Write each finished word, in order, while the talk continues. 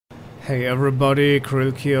Hey everybody,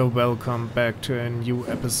 ChrilK here, welcome back to a new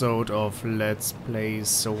episode of Let's Play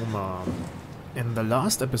SOMA. In the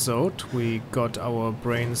last episode we got our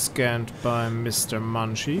brain scanned by Mr.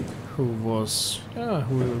 Munchie, who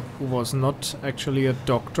was not actually a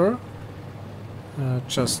doctor,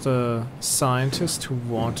 just a scientist who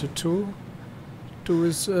wanted to do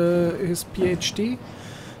his PhD.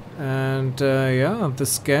 And yeah, the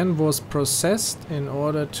scan was processed in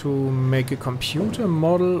order to make a computer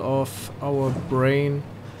model of our brain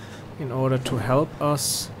in order to help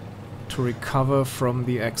us to recover from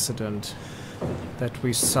the accident that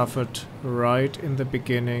we suffered right in the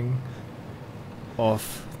beginning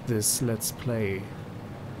of this Let's Play.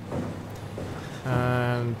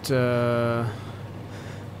 And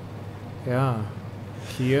yeah.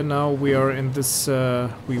 Here now we are in this,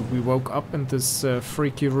 we woke up in this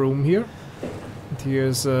freaky room here. And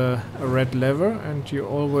here's a red lever and you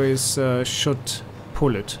always should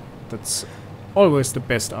pull it. That's always the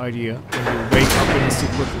best idea when you wake up in a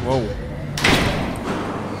secret... Whoa.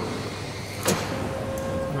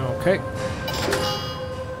 Okay.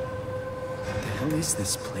 What the hell is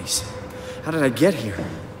this place? How did I get here?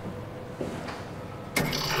 I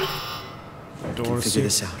can figure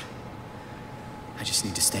this out. I just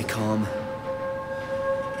need to stay calm.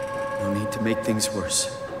 No need to make things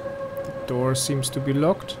worse. The door seems to be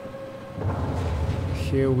locked.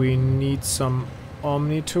 Here we need some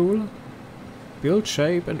Omni tool. Build,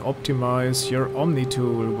 shape and optimize your Omni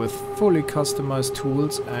tool with fully customized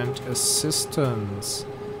tools and assistance.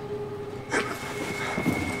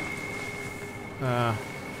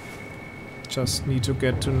 Just need to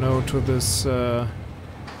get to know to this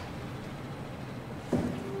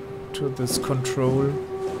control.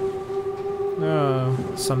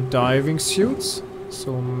 Some diving suits,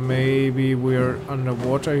 so maybe we're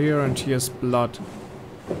underwater here, and here's blood.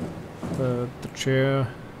 The chair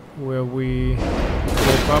where we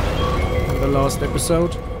woke up in the last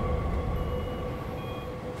episode.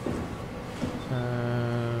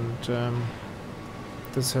 And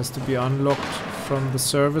this has to be unlocked from the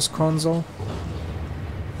service console.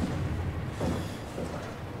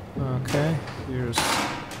 Okay, here's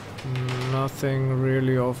nothing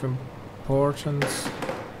really of importance.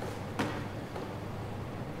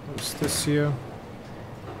 What's this here?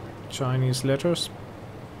 Chinese letters.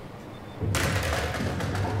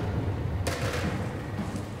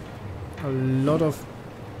 A lot of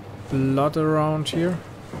blood around here.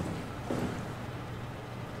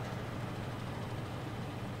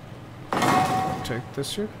 Take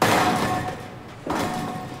this here.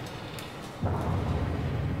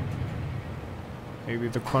 Maybe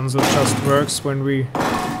the console just works when we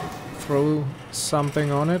throw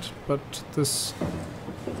something on it, but this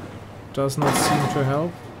does not seem to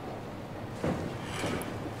help.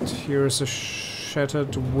 Here is a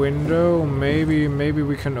shattered window. Maybe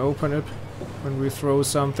we can open it when we throw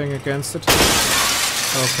something against it.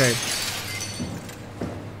 Okay.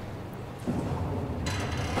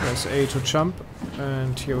 Press A to jump,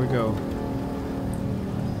 and here we go.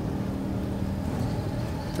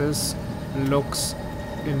 This looks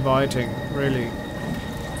inviting, really.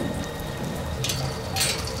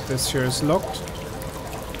 This here is locked.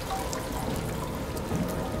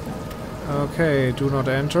 Okay, do not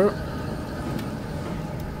enter.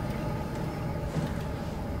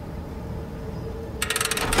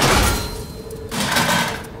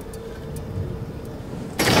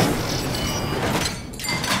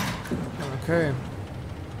 Okay.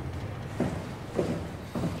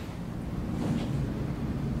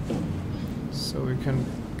 So we can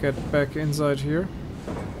get back inside here.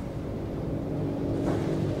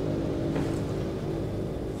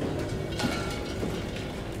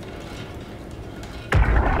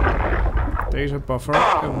 Data buffer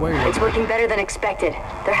away. It's working better than expected.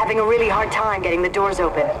 They're having a really hard time getting the doors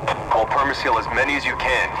open. I'll perma-seal as many as you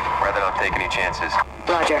can, rather than take any chances.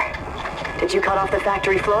 Roger. Did you cut off the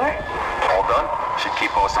factory floor? All done? Should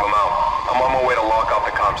keep most of them out. I'm on my way to lock off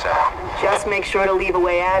the comm center. Just make sure to leave a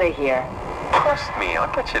way out of here. Trust me,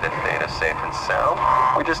 I'll get you to data safe and sound.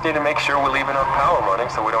 We just need to make sure we're leaving our power running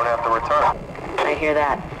so we don't have to return. I hear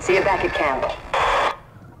that. See you back at camp.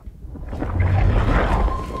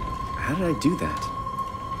 How did I do that?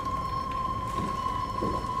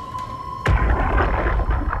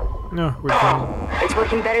 No, we can. It's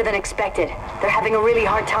working better than expected. They're having a really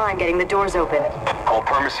hard time getting the doors open. I'll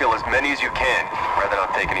perma-seal as many as you can, rather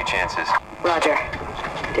than take any chances. Roger.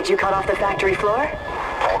 Did you cut off the factory floor?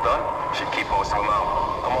 All done? Should keep most of them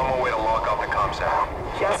out. I'm on my way to lock off the comm center.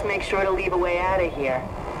 Just make sure to leave a way out of here.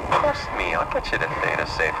 Trust me, I'll get you to data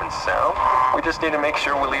safe and sound. We just need to make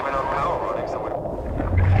sure we're leaving our power running so we don't...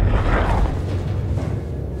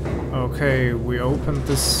 Okay, we opened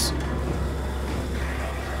this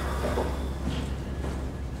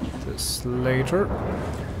later.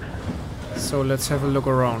 So let's have a look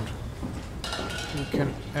around. We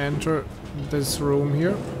can enter this room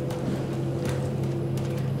here.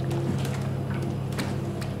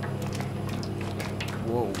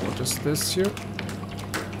 Whoa, what is this here?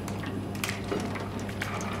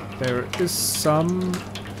 There is some...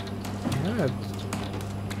 Yeah,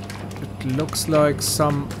 it looks like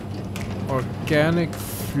some organic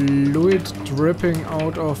fluid dripping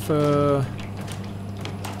out of a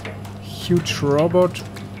huge robot,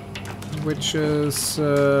 which is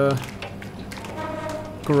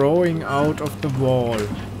growing out of the wall.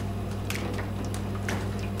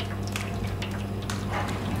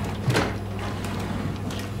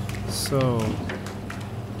 So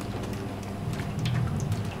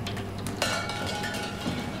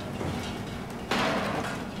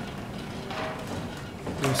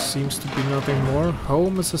there seems to be nothing more.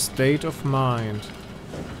 Home is a state of mind.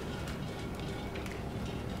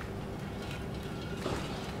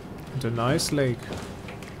 And a nice lake.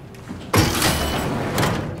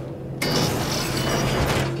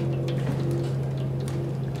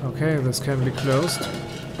 Okay, this can be closed.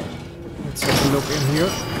 Let's have a look in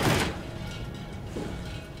here.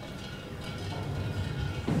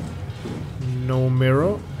 No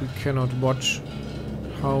mirror. We cannot watch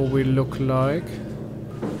how we look like.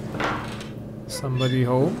 Somebody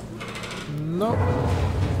home? No.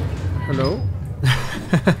 Hello?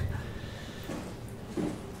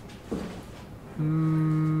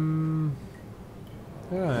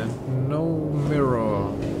 Yeah, no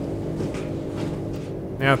mirror.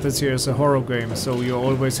 Yeah, this here is a horror game, so you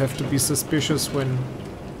always have to be suspicious when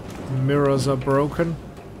mirrors are broken.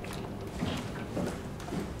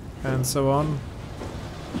 And so on.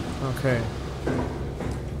 Okay.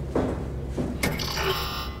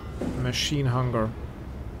 Machine hunger.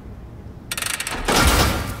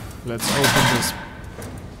 Let's open this.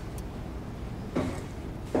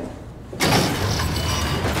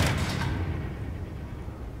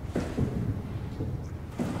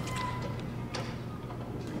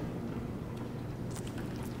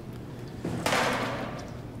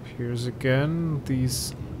 Here's again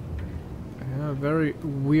these very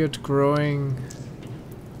weird growing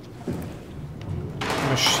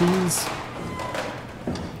machines.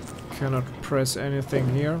 Cannot press anything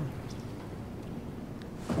here.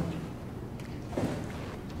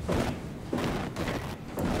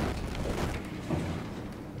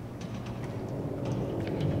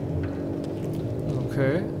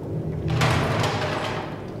 Okay.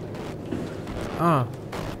 Ah,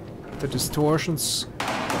 the distortions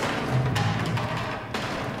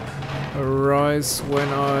arise when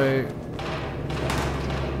I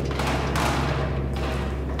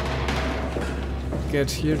get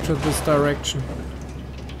here to this direction.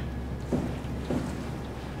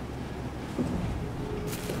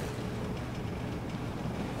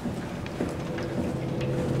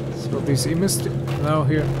 So these image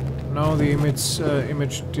now the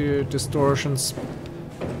image distortions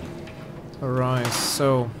arise.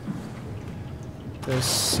 So there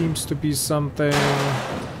seems to be something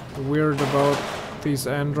weird about these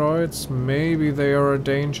androids. Maybe they are a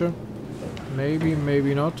danger. Maybe,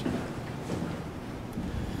 maybe not.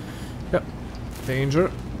 Yep.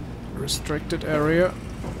 Danger. Restricted area.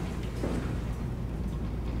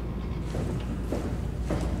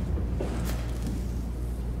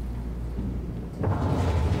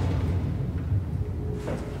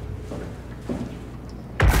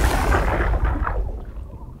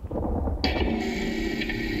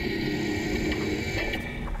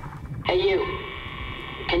 Hey you.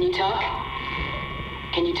 Can you talk?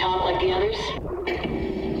 Can you talk like the others?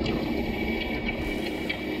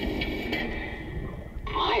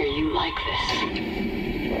 Why are you like this?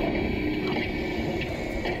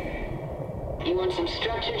 You want some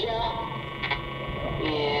structure, Joe?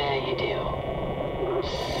 Yeah, you do.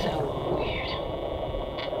 So weird.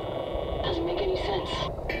 Doesn't make any sense.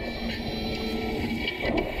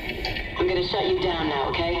 I'm gonna shut you down now,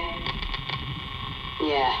 okay?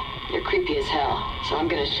 Yeah. You're creepy as hell, so I'm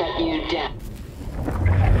gonna shut you down.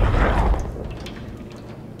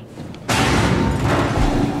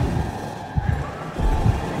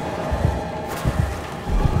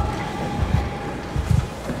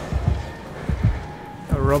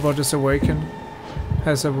 A robot is awakened.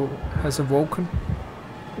 Has awoken.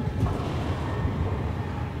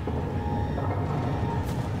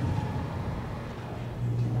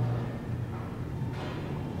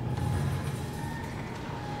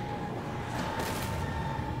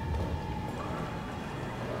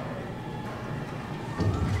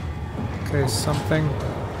 Okay, something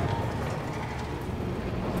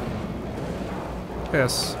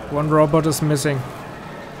Yes, one robot is missing.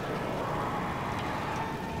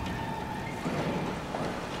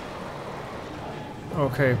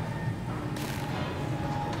 Okay.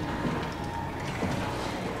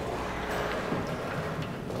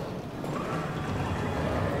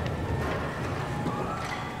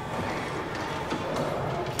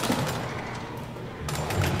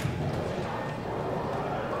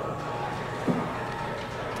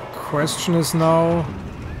 Question is now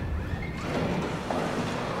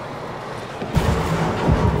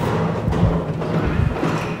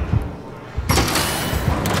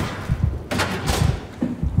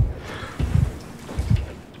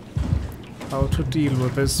how to deal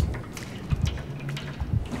with this.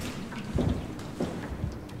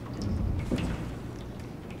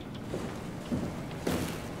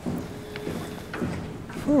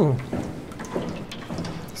 Whew.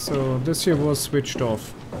 So this here was switched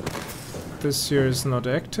off. This here is not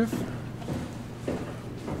active.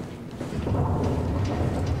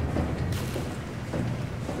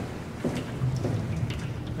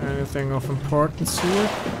 Anything of importance here?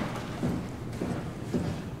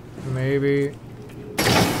 Maybe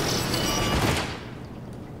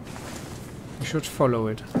we should follow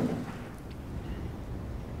it.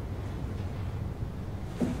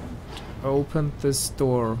 Open this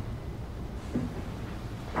door.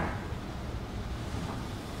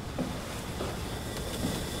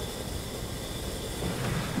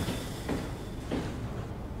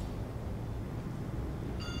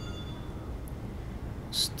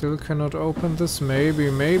 Still cannot open this. Maybe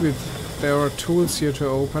there are tools here to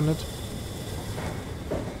open it.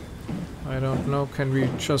 I don't know. Can we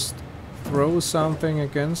just throw something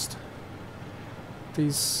against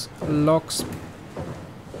these locks?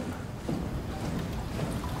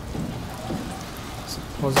 Is it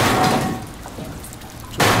possible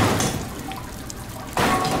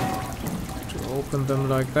to open them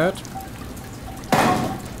like that?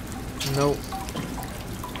 No.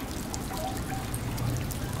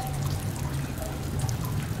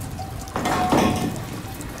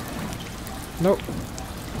 No.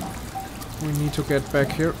 We need to get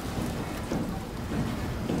back here.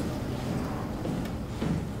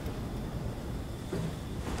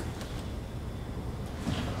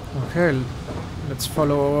 Okay, let's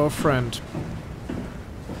follow our friend.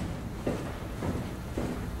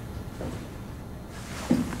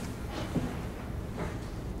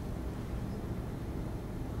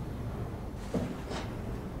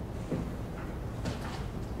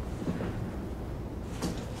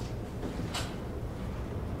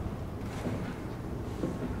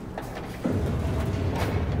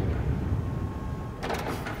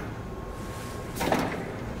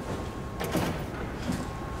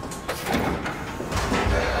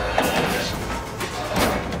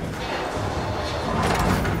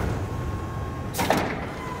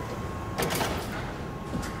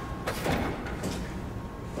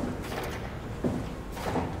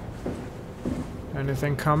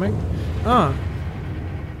 Anything coming? Ah!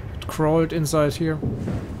 It crawled inside here.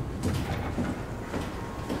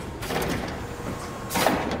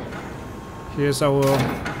 Here's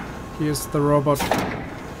the robot.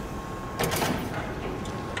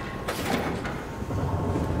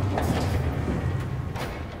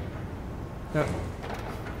 Yeah.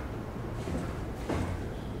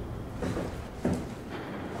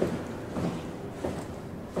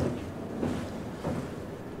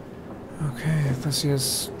 Okay, this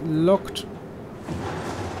is locked.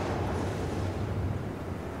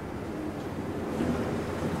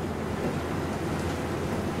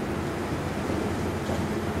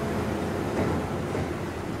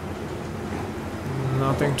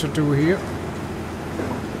 Nothing to do here.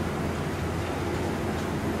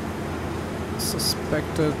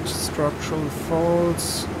 Suspected structural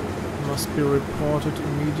faults must be reported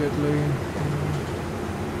immediately.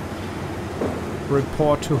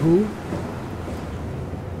 Report to who?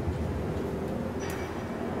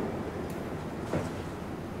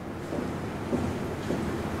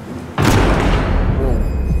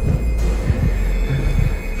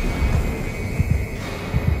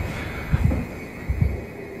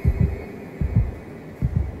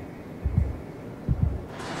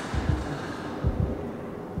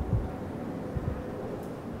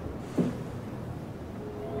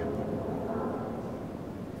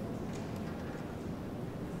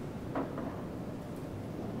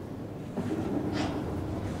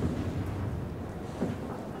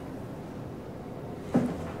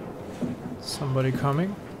 Somebody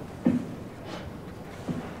coming?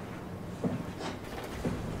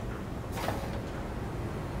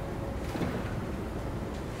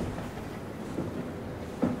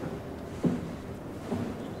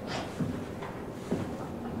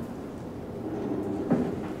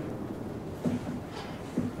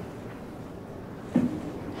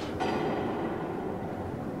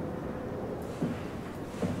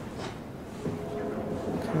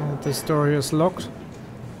 This door here is locked.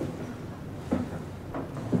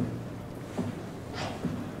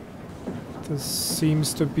 This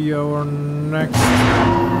seems to be our next...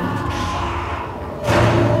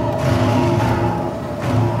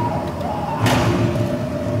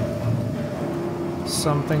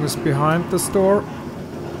 Something is behind this door.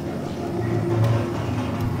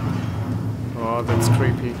 Oh, that's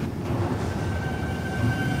creepy.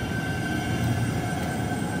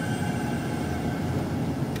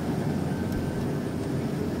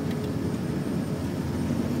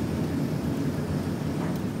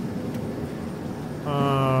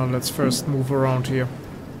 Let's first move around here.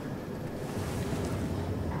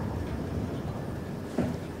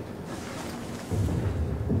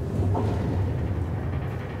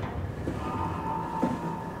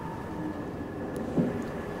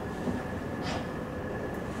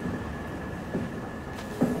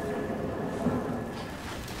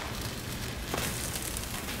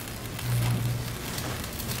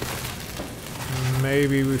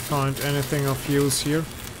 Maybe we find anything of use here.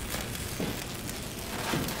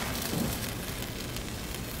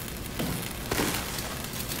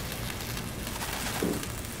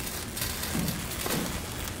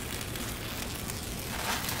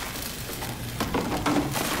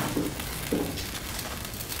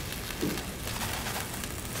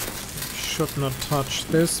 Should not touch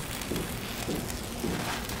this.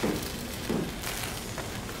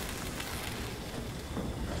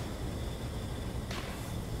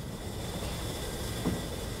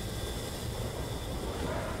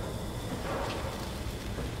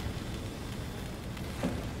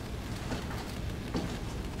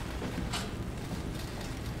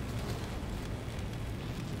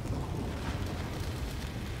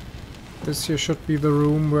 This here should be the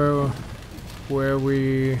room where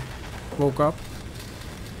we woke up.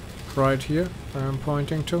 Right here, where I'm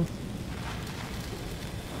pointing to.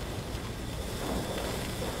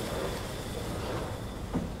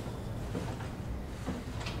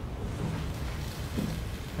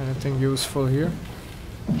 Anything useful here?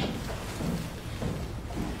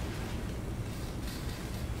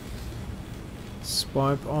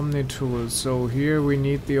 Swipe Omni tool. So here we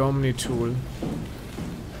need the Omni tool.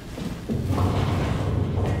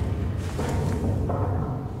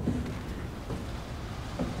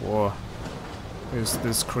 Whoa, is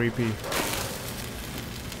this creepy?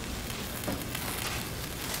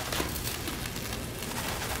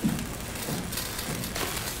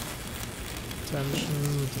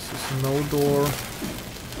 Attention, this is no door.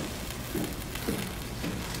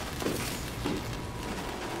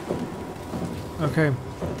 Okay,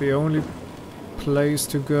 the only place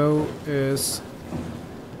to go is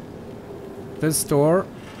this door,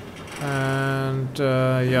 and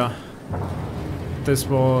yeah, this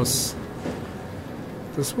was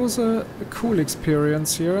a cool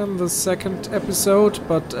experience here in the second episode,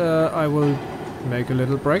 but I will make a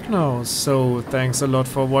little break now. So thanks a lot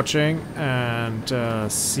for watching,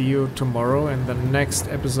 and see you tomorrow in the next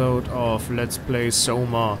episode of Let's Play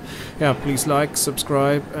SOMA. Yeah, please like,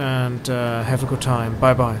 subscribe, and have a good time.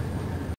 Bye bye.